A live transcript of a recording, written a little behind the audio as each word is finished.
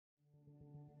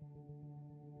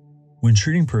When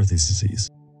treating Perthes disease,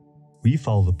 we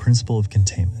follow the principle of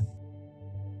containment,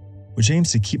 which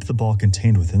aims to keep the ball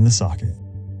contained within the socket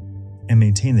and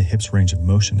maintain the hip's range of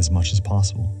motion as much as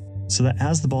possible, so that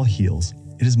as the ball heals,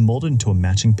 it is molded into a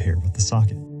matching pair with the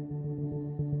socket.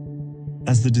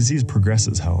 As the disease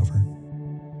progresses, however,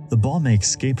 the ball may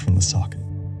escape from the socket,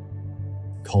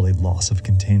 called a loss of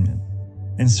containment,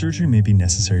 and surgery may be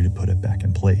necessary to put it back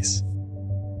in place.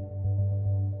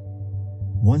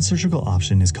 One surgical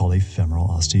option is called a femoral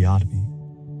osteotomy,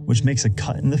 which makes a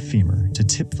cut in the femur to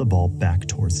tip the ball back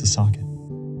towards the socket.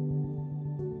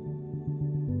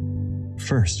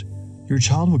 First, your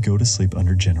child will go to sleep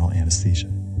under general anesthesia.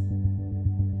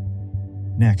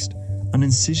 Next, an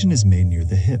incision is made near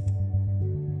the hip.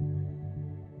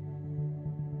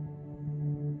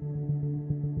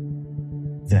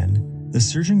 Then, the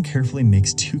surgeon carefully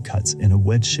makes 2 cuts in a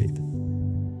wedge shape.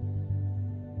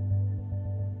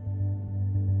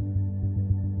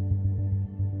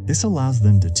 This allows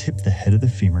them to tip the head of the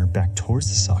femur back towards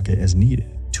the socket as needed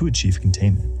to achieve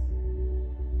containment.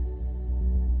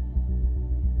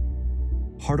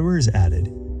 Hardware is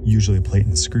added, usually a plate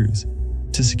and screws,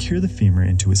 to secure the femur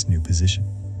into its new position.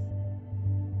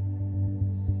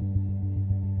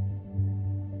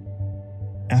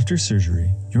 After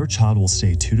surgery, your child will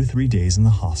stay 2 to 3 days in the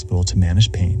hospital to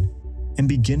manage pain and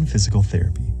begin physical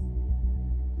therapy.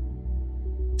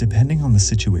 Depending on the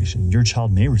situation, your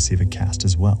child may receive a cast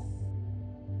as well.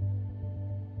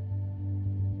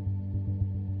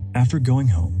 After going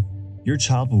home, your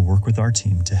child will work with our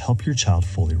team to help your child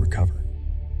fully recover.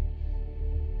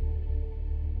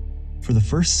 For the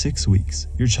first 6 weeks,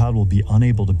 your child will be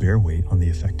unable to bear weight on the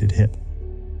affected hip.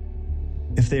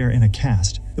 If they are in a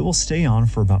cast, it will stay on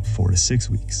for about 4 to 6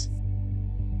 weeks.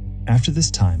 After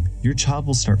this time, your child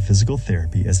will start physical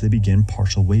therapy as they begin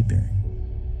partial weight bearing.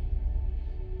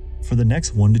 For the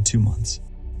next 1 to 2 months,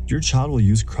 your child will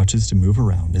use crutches to move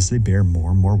around as they bear more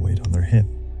and more weight on their hip.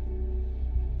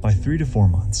 By 3 to 4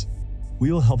 months,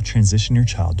 we will help transition your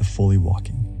child to fully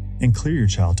walking and clear your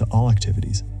child to all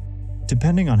activities,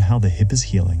 depending on how the hip is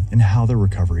healing and how their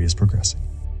recovery is progressing.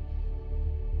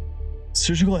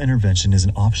 Surgical intervention is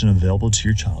an option available to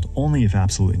your child only if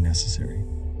absolutely necessary.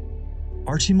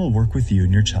 Our team will work with you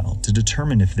and your child to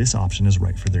determine if this option is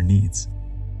right for their needs.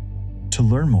 To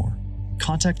learn more,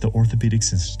 contact the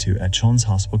Orthopedics Institute at Children's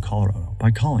Hospital Colorado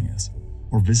by calling us,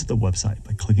 or visit the website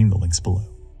by clicking the links below.